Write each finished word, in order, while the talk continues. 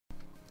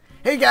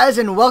Hey guys,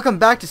 and welcome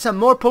back to some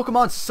more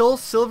Pokemon Soul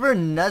Silver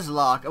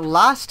Nuzlocke.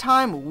 Last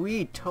time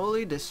we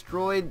totally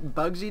destroyed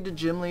Bugsy, the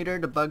gym leader,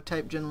 the bug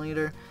type gym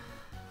leader.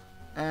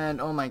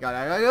 And oh my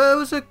god, it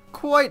was a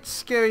quite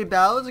scary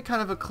battle. It was a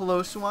kind of a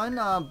close one,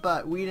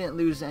 but we didn't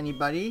lose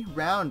anybody.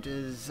 Round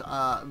is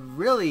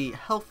really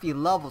healthy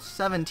level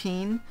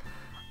 17.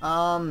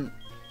 And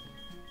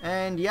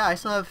yeah, I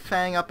still have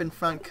Fang up in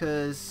front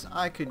because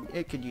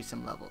it could use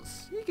some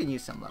levels. You can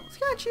use some levels,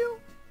 can't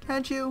you?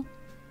 Can't you?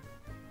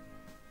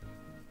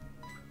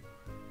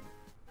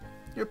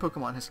 Your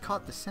Pokemon has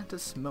caught the scent of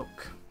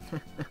smoke.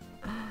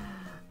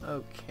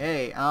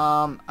 Okay,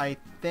 I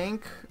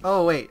think...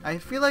 Oh, wait. I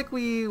feel like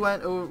we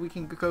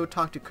can go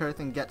talk to Kurth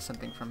and get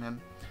something from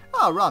him.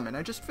 Oh, Ramen,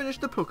 I just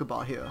finished the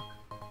Pokeball here.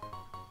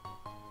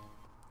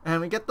 And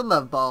we get the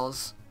love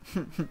balls.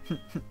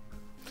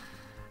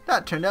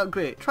 That turned out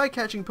great. Try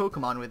catching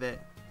Pokemon with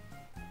it.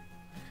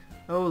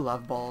 Oh,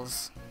 love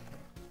balls.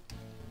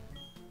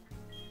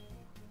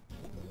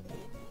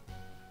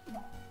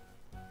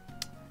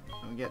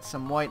 Get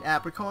some white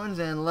apricorns,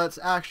 and let's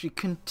actually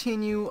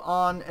continue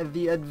on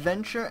the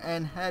adventure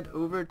and head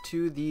over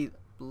to the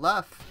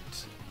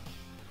left.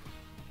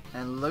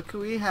 And look who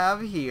we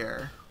have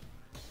here.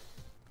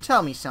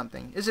 Tell me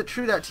something. Is it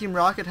true that Team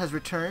Rocket has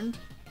returned?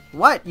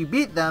 What? You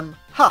beat them?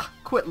 Ha!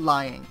 Quit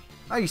lying.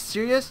 Are you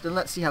serious? Then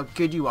let's see how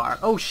good you are.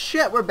 Oh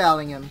shit, we're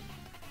battling him.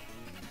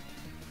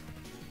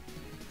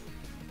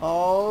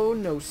 Oh,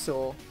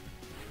 Nosoul.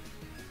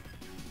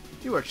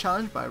 You are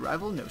challenged by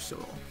rival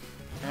Nosoul.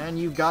 And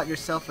you've got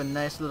yourself a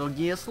nice little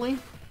Geasley.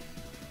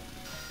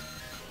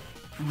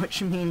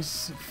 Which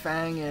means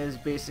Fang is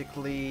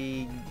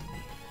basically...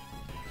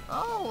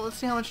 Oh, let's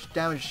see how much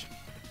damage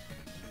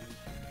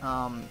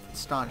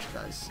Staunch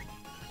does.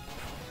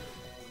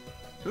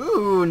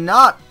 Ooh,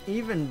 not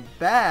even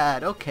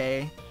bad.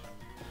 Okay.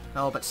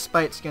 Oh, but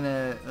Spite's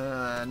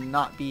gonna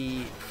not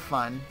be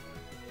fun.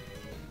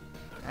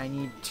 I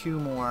need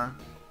 2 more.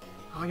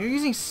 Oh, you're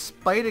using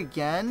Spite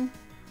again?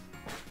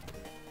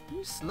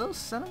 You little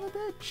son of a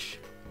bitch.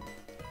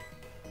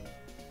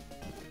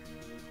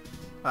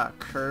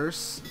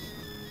 Curse.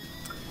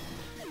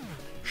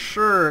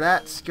 Sure,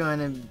 that's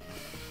gonna be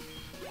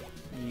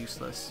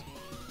useless.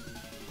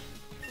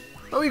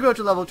 But we grow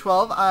to level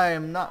 12. I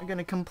am not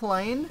gonna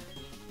complain.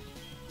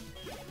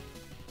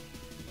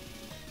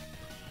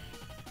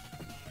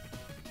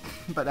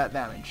 But that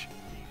damage.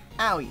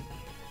 Owie.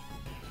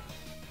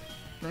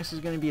 Next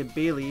is gonna be a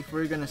Bayleef.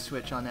 We're gonna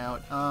switch on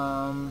out.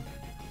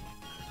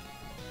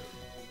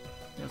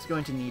 Let's go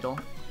into Needle.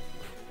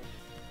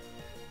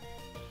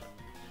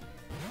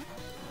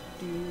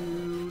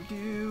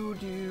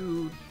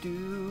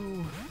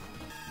 Do.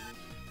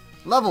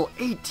 Level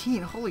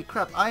 18! Holy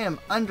crap, I am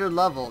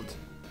under-leveled.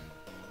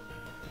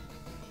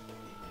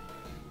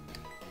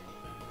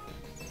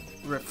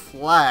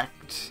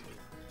 Reflect.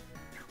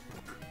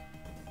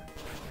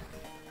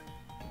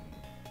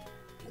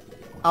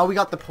 Oh, we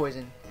got the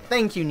poison.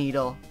 Thank you,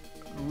 Needle.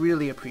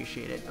 Really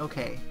appreciate it.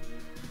 Okay.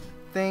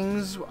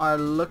 Things are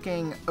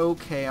looking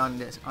okay on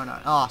this. Oh no.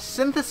 Oh,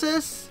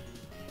 Synthesis?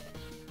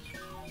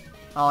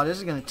 Oh, this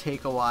is gonna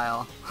take a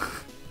while.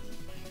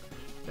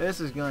 This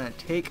is gonna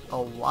take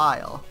a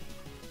while.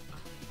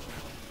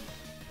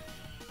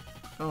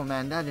 Oh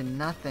man, that did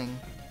nothing.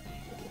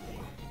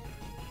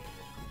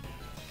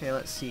 Okay,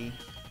 let's see.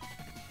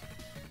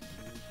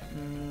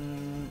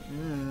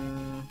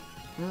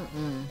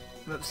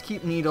 Let's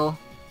keep Needle.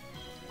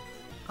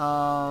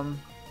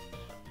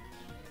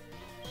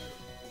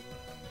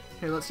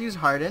 Here, let's use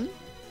Harden.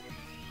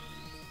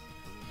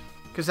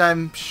 Because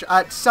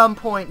at some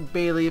point,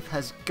 Bayleef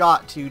has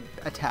got to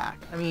attack.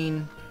 I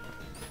mean,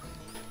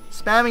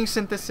 spamming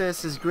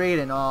Synthesis is great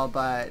and all,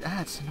 but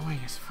that's annoying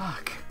as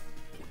fuck.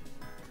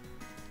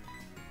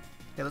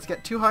 Okay, let's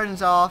get 2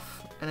 Hardens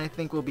off, and I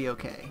think we'll be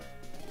okay.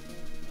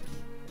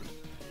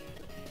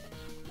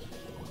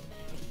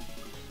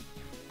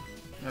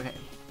 Okay,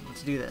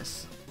 let's do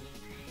this.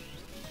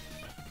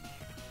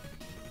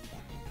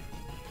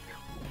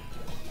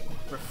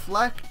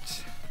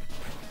 Reflect.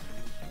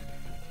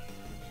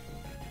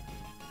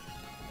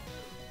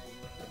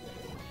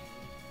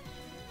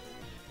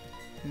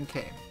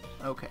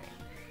 Okay.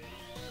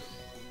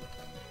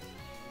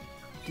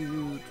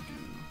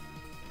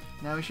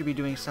 Now we should be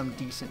doing some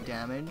decent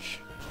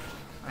damage.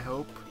 I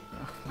hope.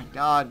 Oh my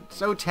god,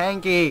 so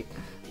tanky!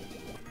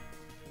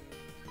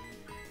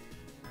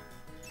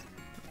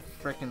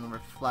 Frickin'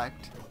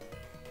 Reflect.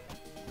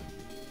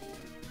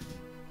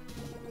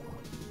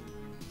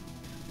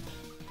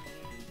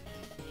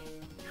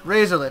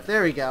 Razor Lift,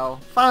 there we go.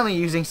 Finally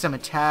using some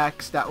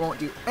attacks that won't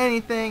do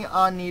anything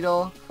on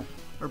Needle.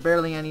 Or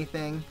barely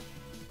anything.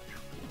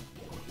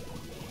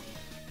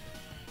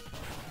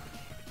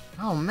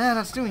 Oh man,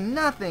 that's doing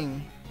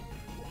nothing!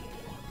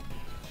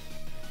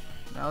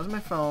 That was my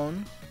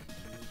phone.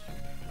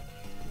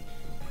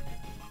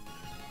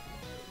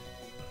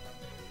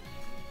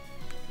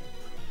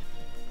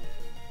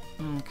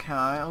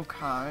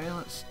 Okay,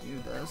 let's do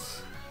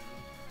this.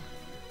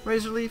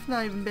 Razor Leaf,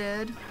 not even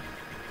bad.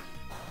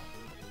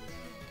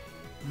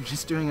 I'm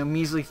just doing a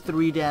measly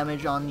 3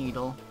 damage on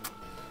Needle.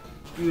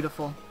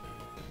 Beautiful.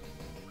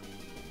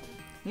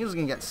 Needle's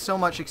gonna get so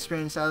much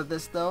experience out of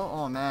this though.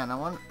 Oh man, I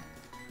want...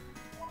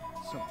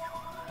 So...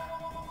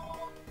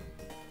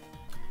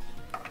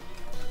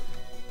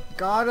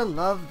 Gotta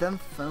love them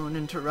phone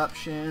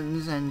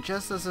interruptions, and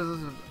just as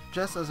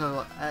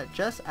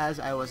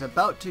I was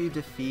about to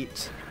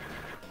defeat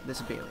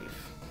this Bayleef.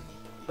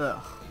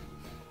 Ugh.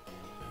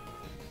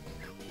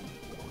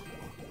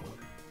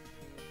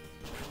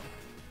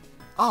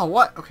 Oh,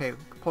 what? Okay,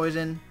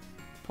 poison,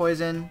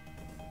 poison,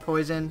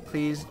 poison.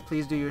 Please,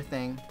 please do your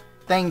thing.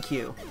 Thank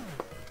you.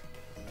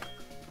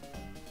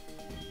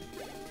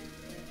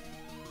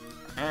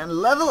 And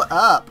level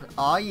up.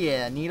 Oh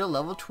yeah, need a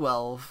level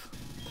 12.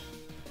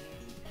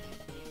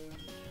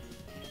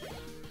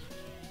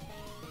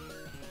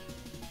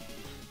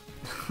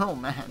 Oh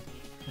man,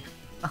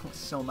 that was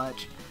so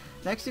much.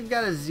 Next we've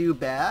got a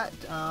Zubat.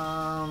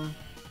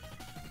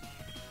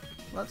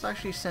 Let's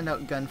actually send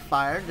out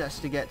Gunfire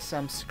just to get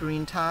some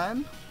screen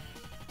time.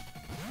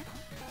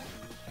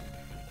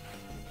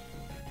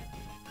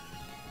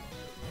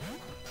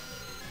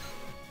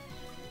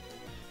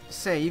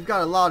 Say, you've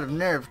got a lot of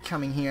nerve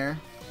coming here.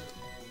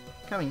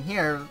 Coming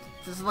here?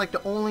 This is like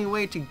the only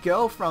way to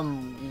go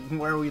from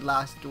where we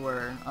last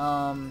were.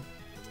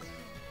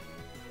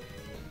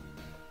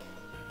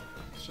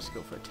 Let's just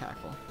go for a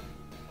tackle.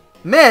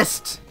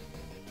 Missed!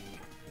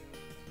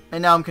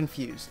 And now I'm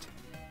confused.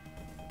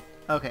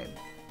 Okay.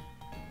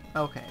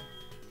 Okay.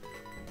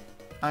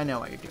 I know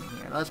what you're doing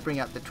here. Let's bring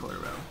out the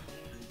Totoro.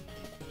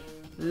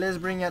 Let's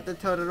bring out the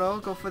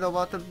Totoro, go for the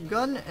water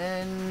gun,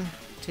 and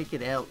take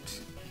it out.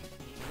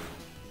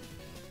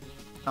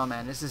 Oh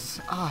man, this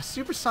is... Oh,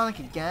 Supersonic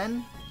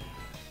again?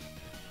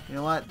 You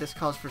know what? This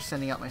calls for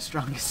sending out my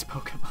strongest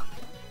Pokemon.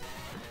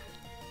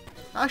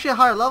 Actually a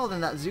higher level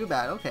than that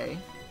Zubat, okay.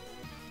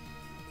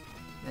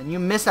 And you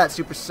miss that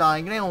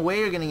Supersonic. There ain't no way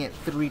you're getting it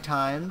 3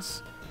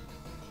 times.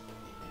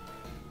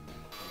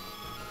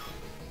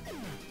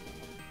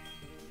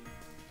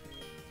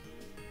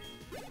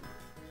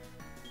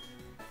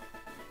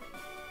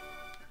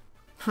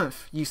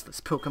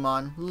 Useless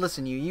Pokemon.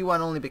 Listen, you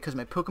won only because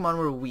my Pokemon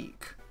were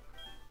weak.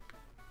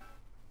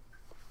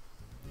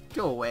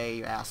 Go away,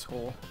 you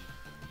asshole.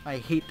 I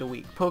hate the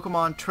weak.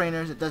 Pokemon,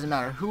 trainers, it doesn't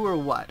matter who or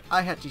what.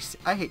 I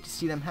hate to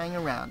see them hang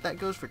around. That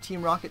goes for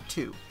Team Rocket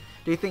too.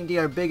 They think they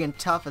are big and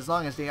tough as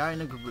long as they are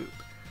in a group.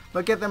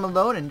 But get them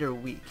alone and they're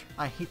weak.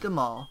 I hate them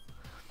all.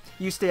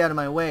 You stay out of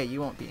my way,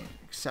 you won't be an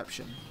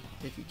exception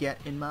if you get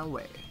in my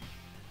way.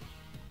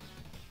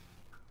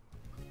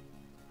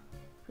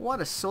 What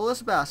a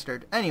soulless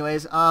bastard.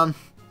 Anyways,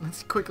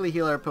 let's quickly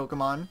heal our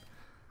Pokemon.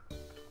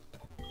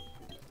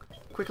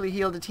 Quickly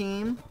heal the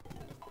team.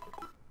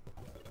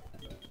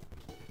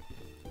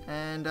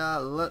 And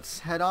let's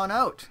head on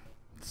out.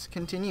 Let's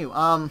continue.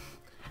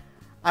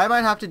 I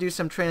might have to do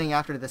some training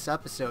after this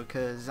episode,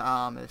 because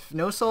if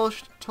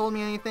Nosoul told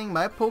me anything,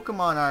 my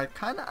Pokemon are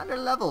kind of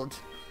underleveled.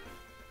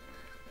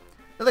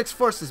 Elix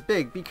Force is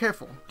big. Be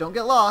careful. Don't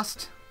get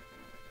lost.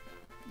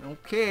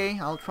 Okay,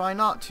 I'll try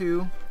not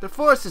to. The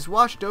forest is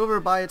washed over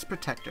by its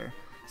protector.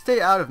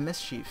 Stay out of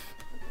mischief.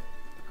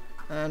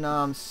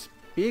 And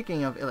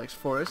speaking of Elix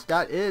Forest,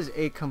 that is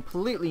a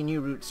completely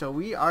new route, so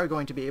we are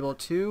going to be able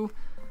to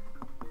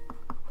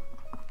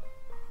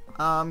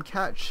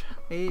catch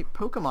a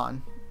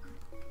Pokemon.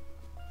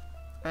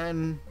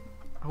 And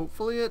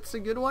hopefully it's a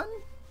good one.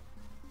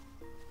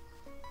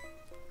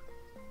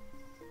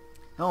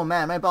 Oh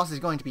man, my boss is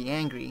going to be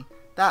angry.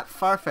 That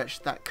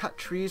Farfetch that cut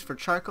trees for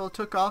charcoal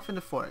took off in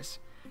the forest.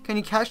 Can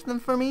you catch them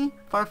for me?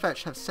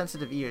 Farfetch have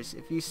sensitive ears.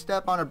 If you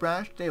step on a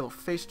branch, they will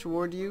face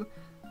toward you.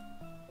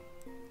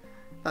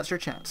 That's your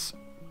chance.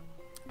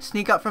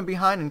 Sneak up from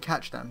behind and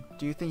catch them.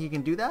 Do you think you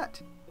can do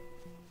that?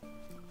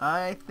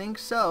 I think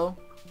so.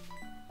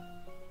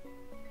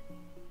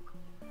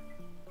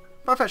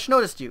 Farfetch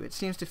noticed you. It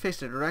seems to face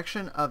the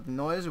direction of the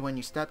noise when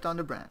you stepped on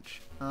the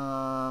branch.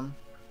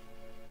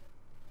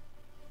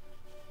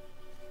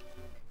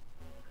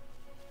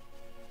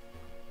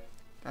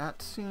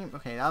 That seemed...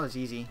 Okay, that was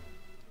easy.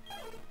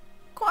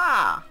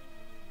 Quah!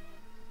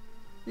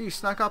 You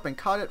snuck up and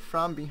caught it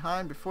from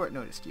behind before it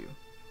noticed you.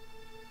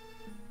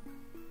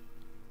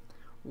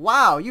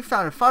 Wow, you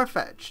found it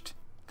Farfetch'd.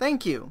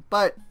 Thank you,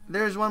 but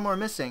there's one more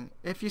missing.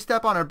 If you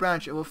step on a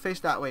branch, it will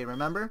face that way,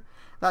 remember?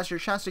 That's your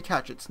chance to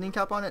catch it. Sneak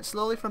up on it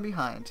slowly from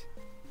behind.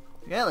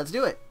 Yeah, let's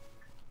do it.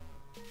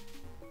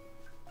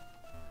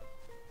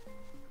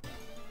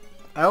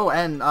 Oh,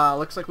 and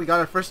looks like we got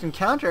our first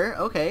encounter.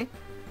 Okay.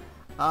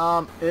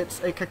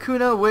 It's a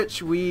Kakuna,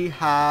 which we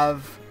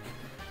have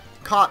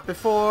caught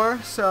before,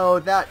 so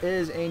that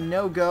is a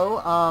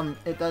no-go.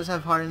 It does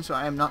have Harden, so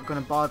I am not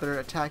going to bother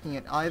attacking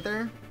it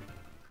either.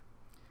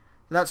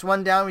 That's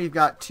one down. We've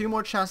got 2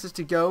 more chances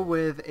to go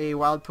with a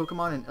wild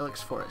Pokemon in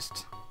Elix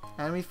Forest.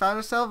 And we found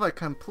ourselves a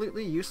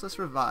completely useless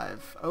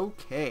revive.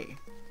 Okay.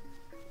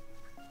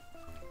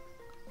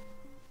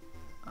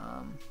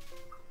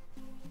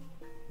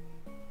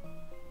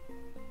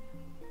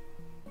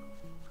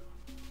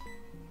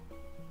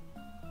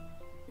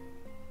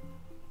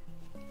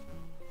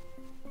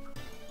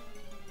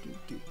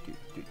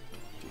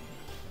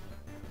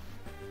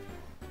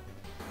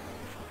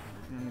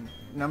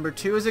 Number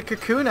 2 is a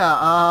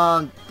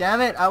Kakuna.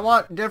 Damn it. I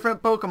want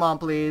different Pokemon,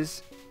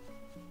 please.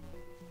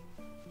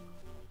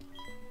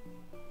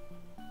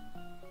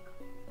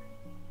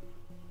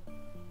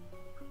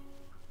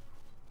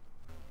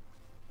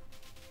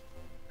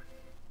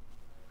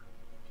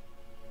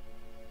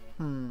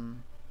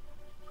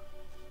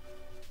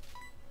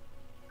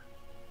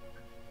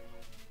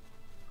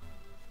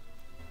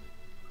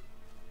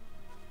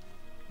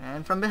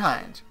 And from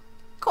behind.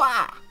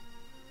 Quah!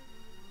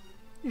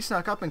 You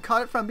snuck up and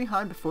caught it from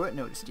behind before it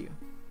noticed you.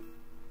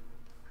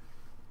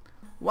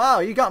 Wow,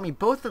 you got me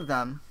both of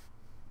them.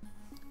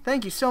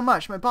 Thank you so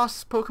much. My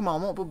boss's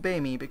Pokemon won't obey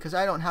me because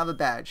I don't have a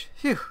badge.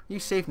 Phew, you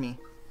saved me.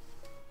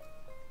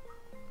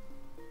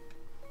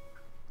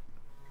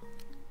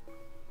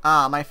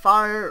 My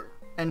fire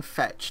and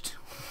fetched.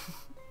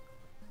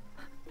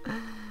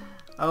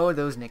 Oh,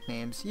 those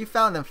nicknames. You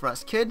found them for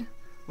us, kid.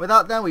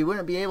 Without them, we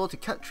wouldn't be able to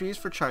cut trees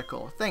for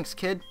charcoal. Thanks,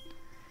 kid.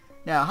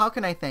 Now, how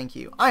can I thank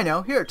you? I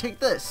know. Here, take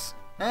this.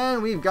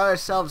 And we've got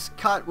ourselves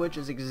cut, which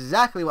is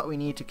exactly what we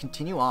need to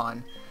continue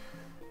on.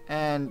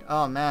 And,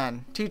 oh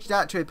man, teach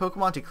that to a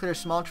Pokemon to clear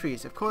small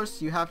trees. Of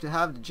course, you have to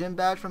have the gym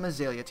badge from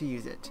Azalea to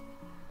use it.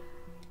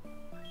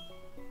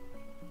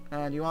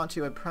 And you want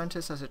to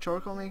apprentice as a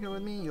charcoal maker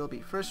with me? You'll be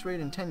first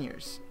rate in 10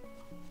 years.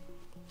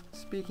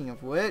 Speaking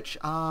of which,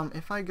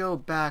 if I go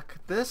back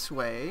this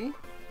way...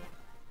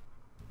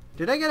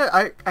 Did I get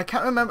a... I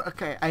can't remember.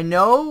 Okay, I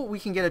know we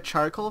can get a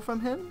charcoal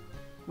from him,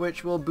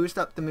 which will boost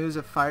up the moves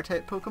of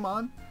fire-type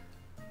Pokemon.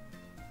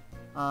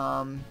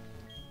 Come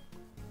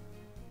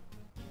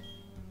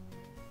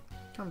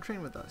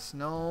train with us.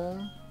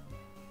 No.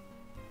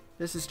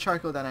 This is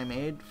charcoal that I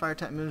made.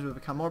 Fire-type moves will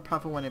become more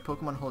powerful when a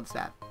Pokemon holds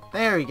that.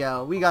 There we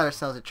go. We got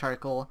ourselves a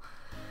charcoal,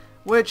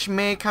 which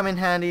may come in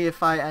handy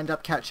if I end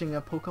up catching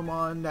a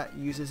Pokemon that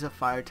uses a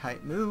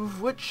fire-type move,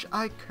 which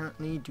I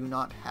currently do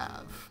not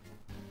have.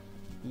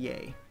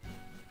 Yay.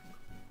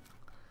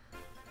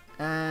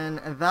 And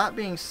that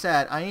being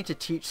said, I need to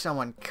teach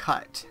someone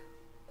cut.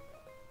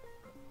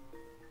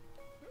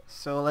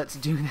 So let's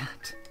do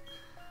that.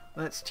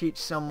 Let's teach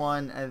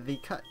someone the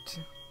cut.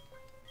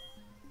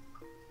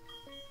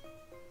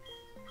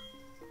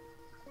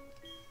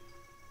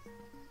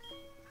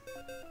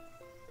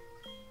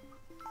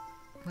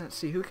 Let's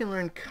see, who can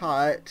learn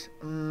cut?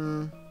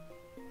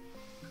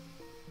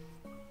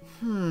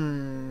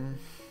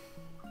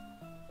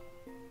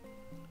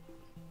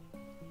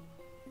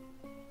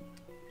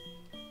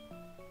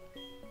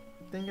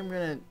 I think I'm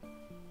gonna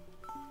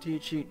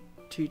teach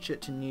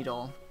it to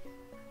Needle.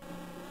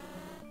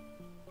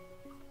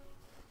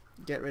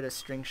 Get rid of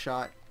String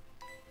Shot.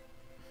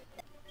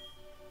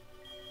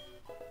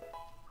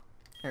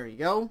 There we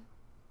go.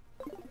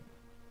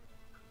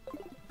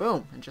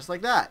 Boom, and just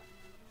like that.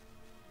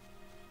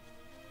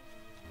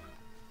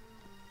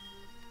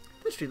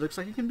 This tree looks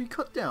like it can be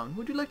cut down.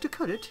 Would you like to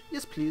cut it?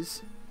 Yes,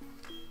 please.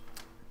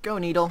 Go,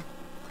 Needle.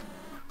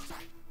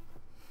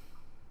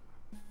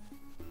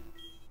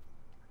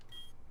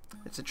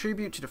 It's a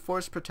tribute to the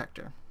Forest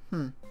Protector.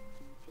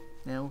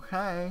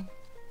 Okay.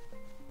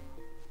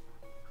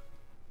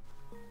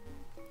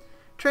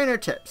 Trainer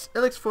tips.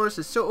 Ilex Forest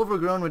is so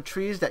overgrown with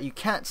trees that you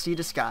can't see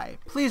the sky.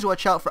 Please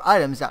watch out for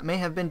items that may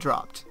have been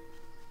dropped.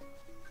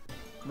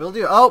 Will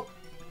do. Oh!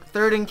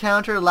 Third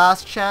encounter,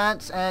 last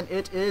chance, and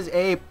it is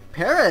a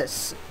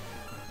Paris!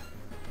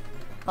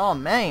 Oh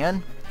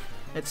man!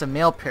 It's a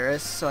male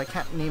Paris, so I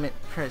can't name it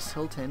Paris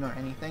Hilton or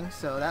anything,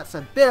 so that's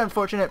a bit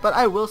unfortunate, but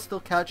I will still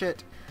catch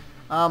it.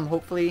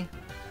 Hopefully.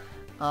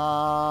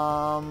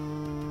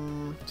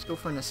 Let's go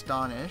for an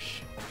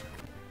Astonish.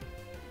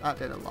 That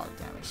did a lot of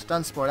damage.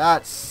 Stun Spore,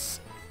 that's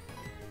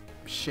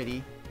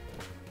shitty.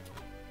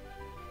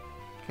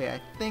 Okay,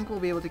 I think we'll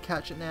be able to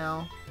catch it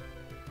now.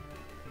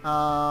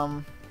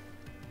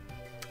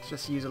 Let's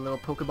just use a little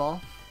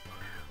Pokeball.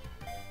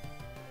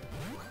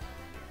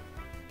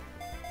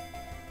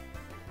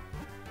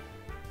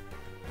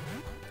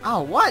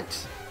 Oh,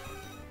 what?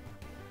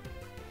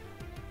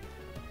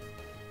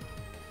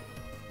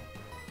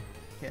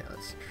 Okay,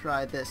 let's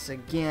try this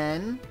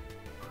again.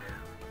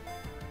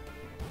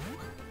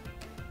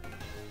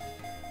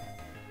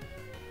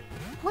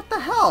 What the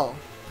hell?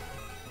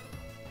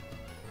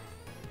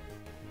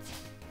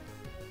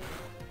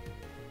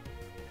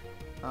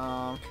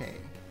 Okay,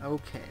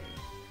 okay.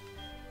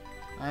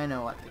 I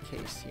know what the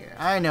case here.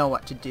 I know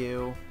what to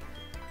do.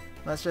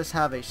 Let's just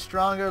have a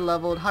stronger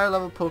leveled, higher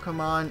level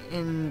Pokemon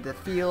in the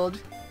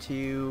field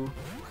to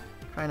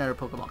try another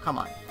Pokeball. Come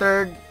on.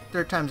 Third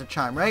time's a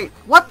charm, right?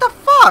 What the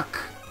fuck?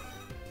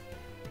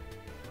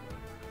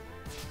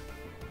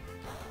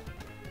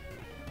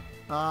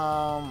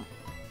 What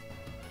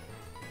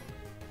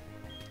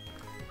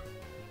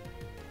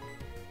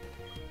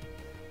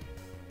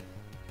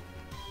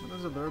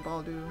does a Lure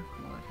Ball do?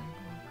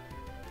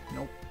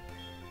 Nope.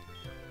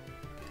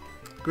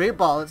 Great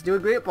Ball. Let's do a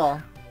Great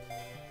Ball.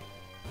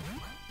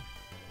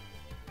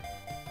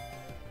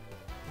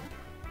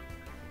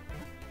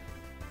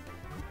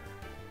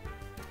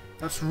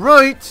 That's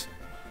right!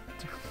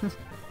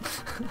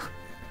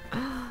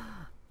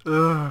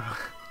 Ugh.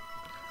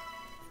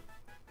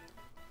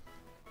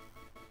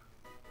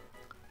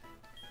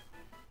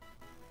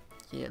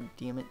 Yeah,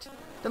 damn it.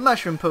 The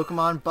mushroom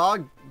Pokemon,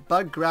 bug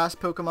grass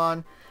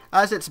Pokemon.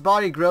 As its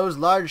body grows,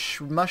 large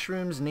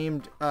mushrooms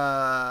named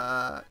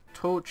Tochukaso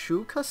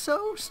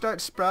start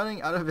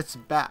sprouting out of its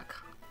back.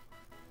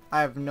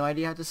 I have no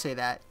idea how to say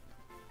that.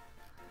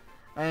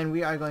 And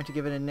we are going to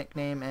give it a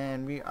nickname,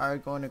 and we are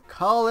going to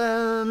call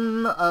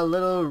him a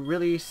little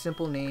really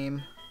simple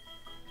name.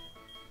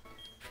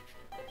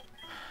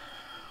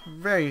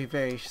 Very,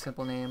 very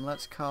simple name.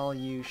 Let's call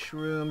you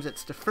Shrooms.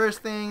 It's the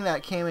first thing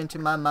that came into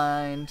my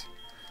mind.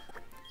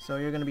 So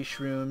you're going to be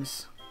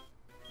Shrooms.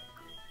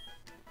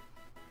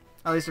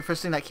 At least the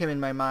first thing that came in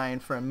my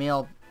mind for a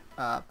male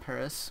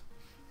Paris.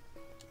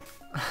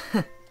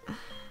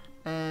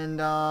 And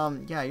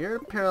yeah, you're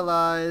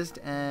paralyzed.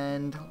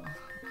 And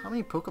how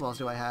many Pokeballs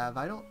do I have?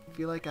 I don't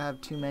feel like I have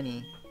too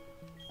many.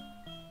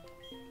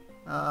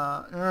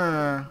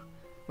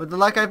 With the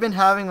luck I've been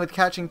having with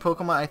catching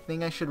Pokemon, I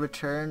think I should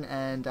return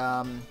and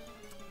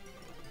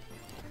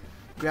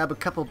grab a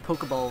couple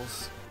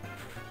Pokeballs.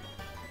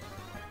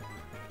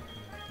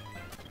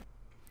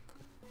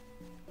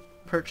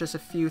 Purchase a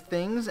few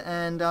things,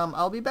 and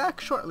I'll be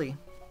back shortly.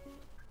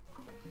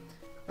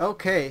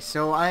 Okay,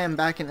 so I am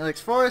back in Ilex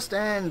Forest,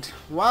 and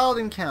wild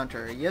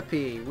encounter.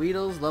 Yippee.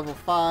 Weedles, level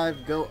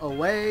 5, go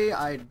away.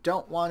 I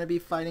don't want to be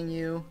fighting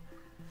you,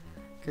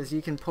 because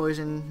you can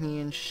poison me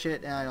and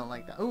shit, and I don't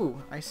like that.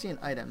 Ooh, I see an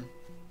item.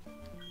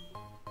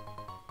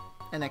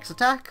 An X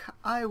attack.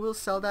 I will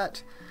sell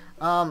that.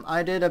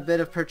 I did a bit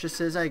of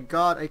purchases. I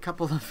got a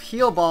couple of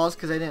heal balls,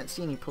 because I didn't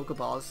see any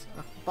Pokeballs.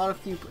 I bought a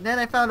few. Then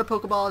I found a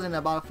Pokeballs, and I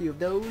bought a few of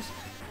those,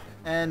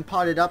 and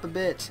potted up a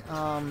bit.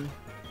 And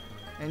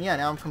yeah,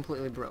 now I'm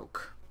completely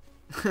broke.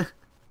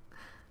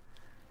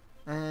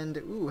 And,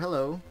 ooh,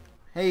 hello.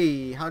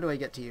 Hey, how do I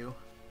get to you?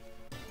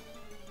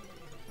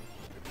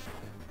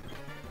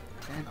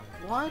 And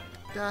what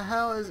the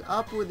hell is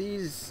up with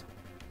these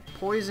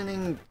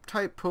poisoning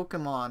type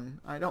Pokemon?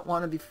 I don't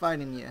want to be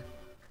fighting you.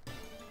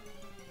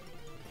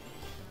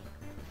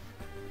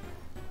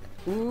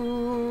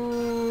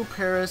 Ooh,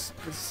 Paris,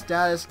 the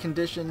status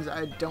conditions.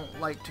 I don't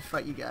like to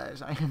fight you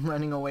guys. I am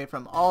running away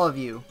from all of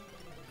you.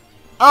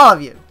 All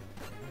of you!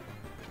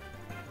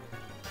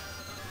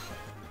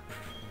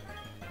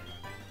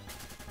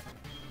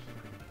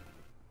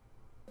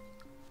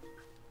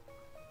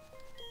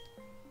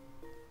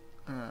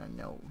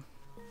 No.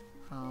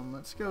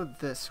 Let's go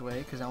this way,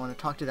 because I want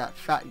to talk to that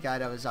fat guy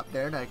that was up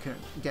there that I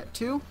couldn't get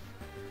to.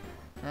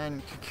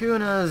 And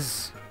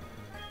Kakuna's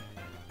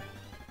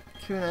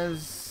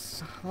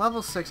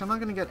level 6. I'm not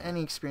going to get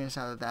any experience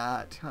out of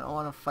that. I don't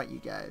want to fight you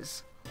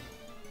guys.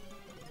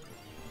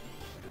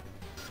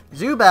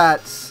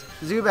 Zubats!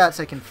 Zubats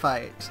I can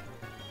fight.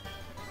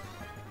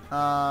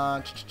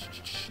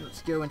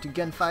 Let's go into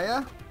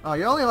Gunfire. Oh,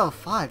 you're only level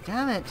 5.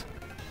 Damn it.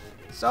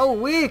 So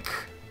weak!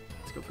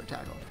 Let's go for a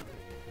tackle.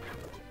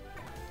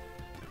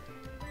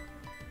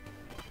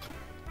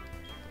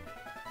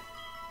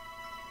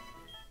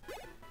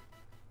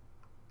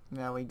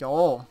 There we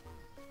go.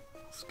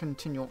 Let's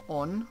continue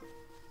on.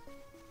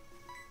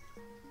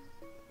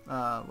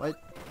 What?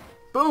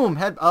 Boom!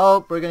 Head.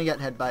 Oh, we're gonna get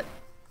headbutt.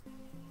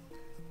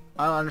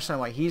 I don't understand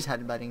why he's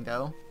headbutting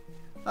though.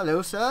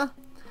 Hello, sir.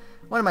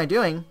 What am I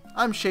doing?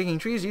 I'm shaking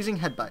trees using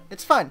headbutt.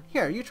 It's fun.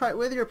 Here, you try it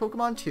with your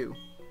Pokemon too.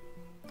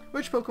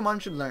 Which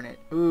Pokemon should learn it?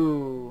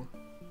 Ooh.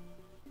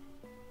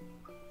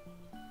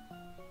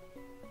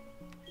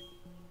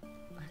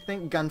 I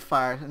think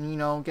Gunfire, and you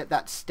know, get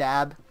that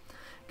stab.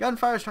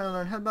 Gunfire's trying to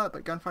learn Headbutt,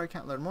 but Gunfire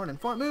can't learn more than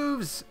 4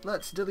 moves.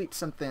 Let's delete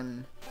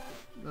something.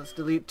 Let's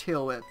delete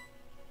Tail Whip.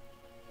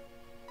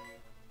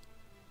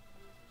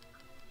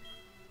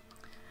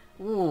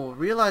 Ooh,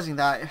 realizing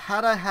that,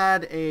 had I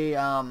had a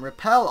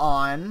Repel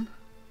on,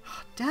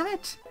 damn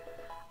it,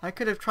 I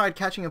could have tried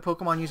catching a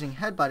Pokemon using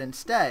Headbutt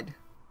instead.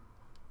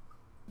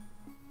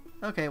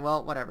 Okay,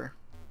 well, whatever.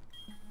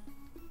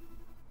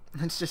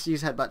 Let's just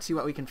use Headbutt, see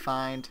what we can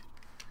find.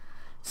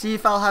 See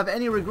if I'll have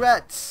any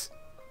regrets.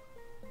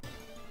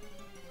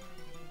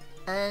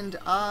 And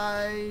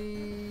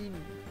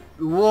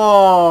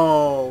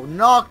whoa!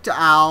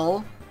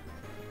 Noctowl!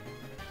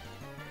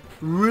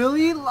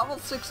 Really? Level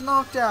 6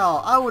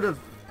 Noctowl! I would have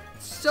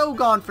so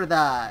gone for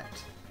that!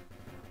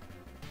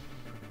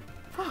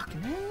 Fuck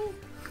me!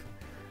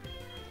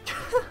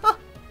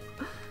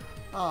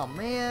 Oh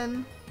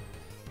man!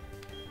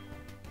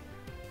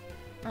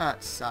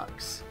 That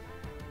sucks.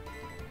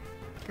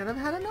 Could have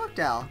had a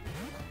Noctowl.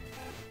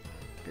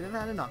 Could have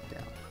had a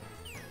Noctowl.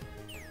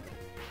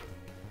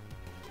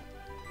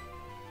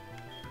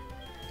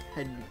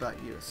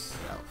 Headbutt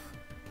yourself.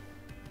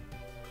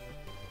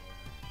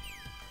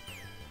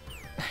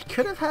 I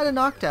could have had a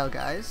Noctowl,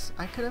 guys.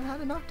 I could have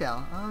had a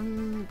Noctowl.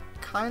 I'm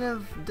kind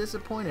of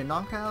disappointed.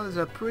 Noctowl is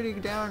a pretty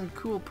darn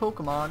cool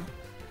Pokemon.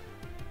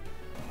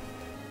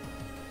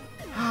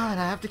 And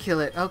I have to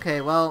kill it.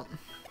 Okay, well,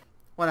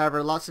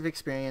 whatever. Lots of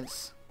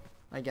experience,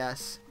 I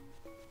guess.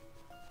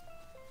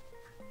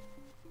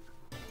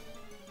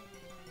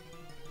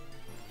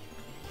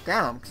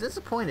 Damn, I'm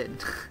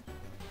disappointed.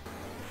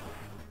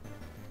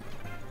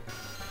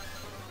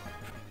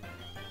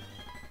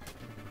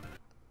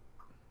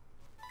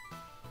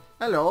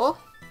 Hello?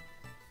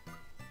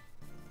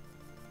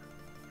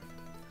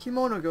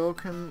 Kimono girl,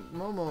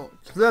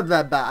 blah,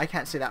 blah, blah. I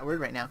can't say that word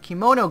right now.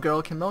 Kimono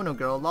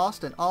girl,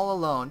 lost and all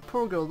alone.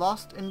 Poor girl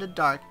lost in the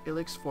dark,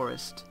 Ilex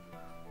Forest.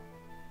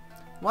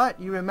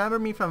 What? You remember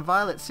me from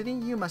Violet City?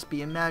 You must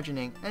be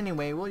imagining.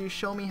 Anyway, will you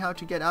show me how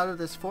to get out of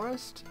this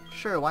forest?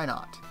 Sure, why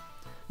not?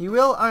 You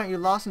will? Aren't you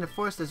lost in the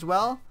forest as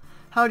well?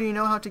 How do you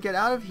know how to get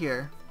out of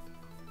here?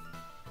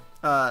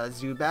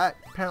 Zubat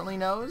apparently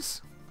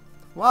knows.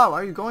 Wow,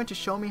 are you going to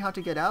show me how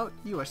to get out?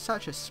 You are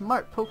such a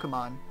smart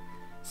Pokemon.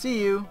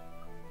 See you.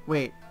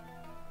 Wait.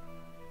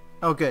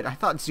 Oh good, I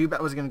thought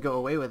Zubat was gonna go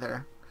away with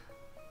her.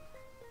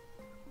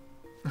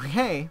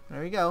 Okay,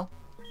 there we go.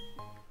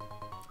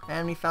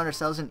 And we found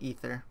ourselves in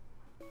Ether.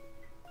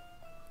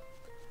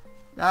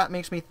 That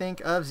makes me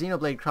think of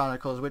Xenoblade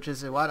Chronicles, which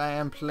is what I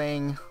am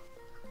playing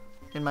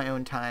in my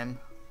own time.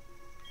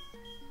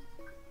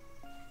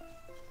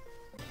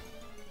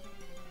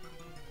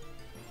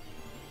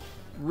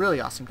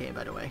 Really awesome game,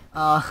 by the way.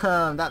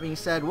 That being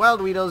said,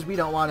 Wild Weedles we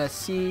don't want to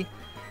see.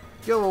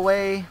 Go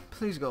away.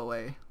 Please go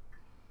away.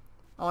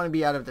 I want to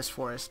be out of this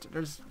forest.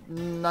 There's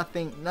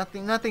nothing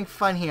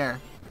fun here.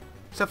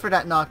 Except for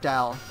that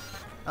Noctowl.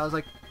 That was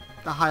like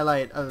the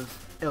highlight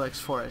of Ilex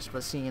Forest,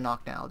 was seeing a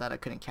Noctowl that I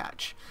couldn't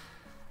catch.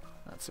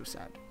 That's so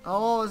sad.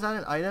 Oh, is that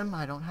an item?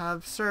 I don't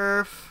have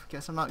Surf.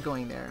 Guess I'm not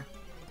going there.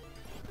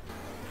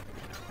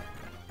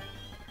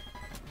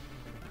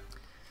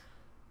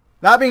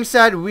 That being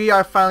said, we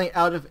are finally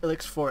out of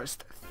Ilex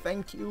Forest.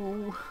 Thank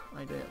you.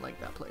 I didn't like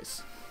that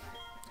place.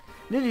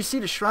 Did you see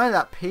the shrine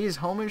that pays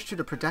homage to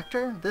the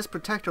Protector? This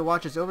Protector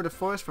watches over the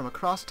forest from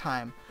across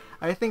time.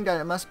 I think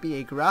that it must be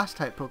a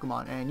grass-type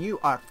Pokemon, and you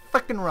are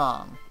frickin'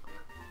 wrong.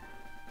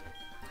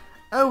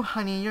 Oh,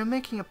 honey, you're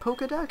making a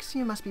Pokedex?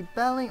 You must be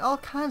battling all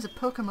kinds of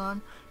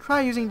Pokemon.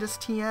 Try using this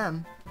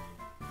TM.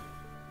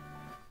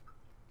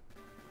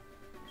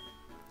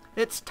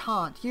 It's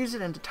Taunt. Use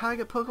it and the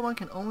target Pokemon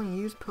can only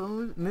use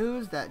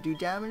moves that do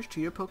damage to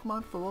your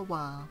Pokemon for a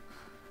while.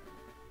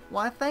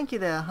 Why, thank you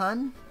there,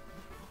 hun.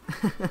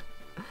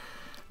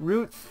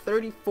 Route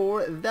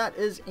 34, that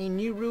is a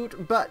new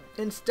route, but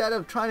instead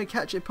of trying to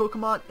catch a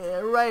Pokemon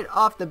right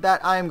off the bat,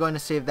 I am going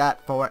to save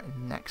that for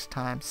next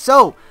time.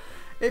 So,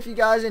 if you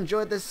guys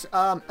enjoyed this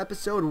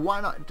episode, why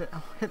not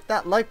hit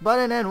that like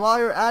button, and while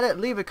you're at it,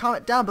 leave a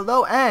comment down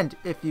below, and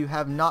if you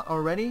have not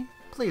already,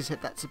 please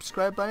hit that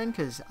subscribe button,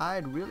 because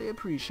I'd really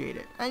appreciate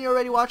it. And you're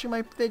already watching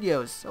my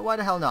videos, so why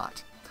the hell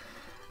not?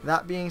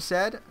 That being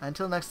said,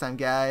 until next time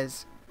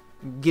guys,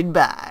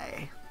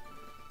 goodbye.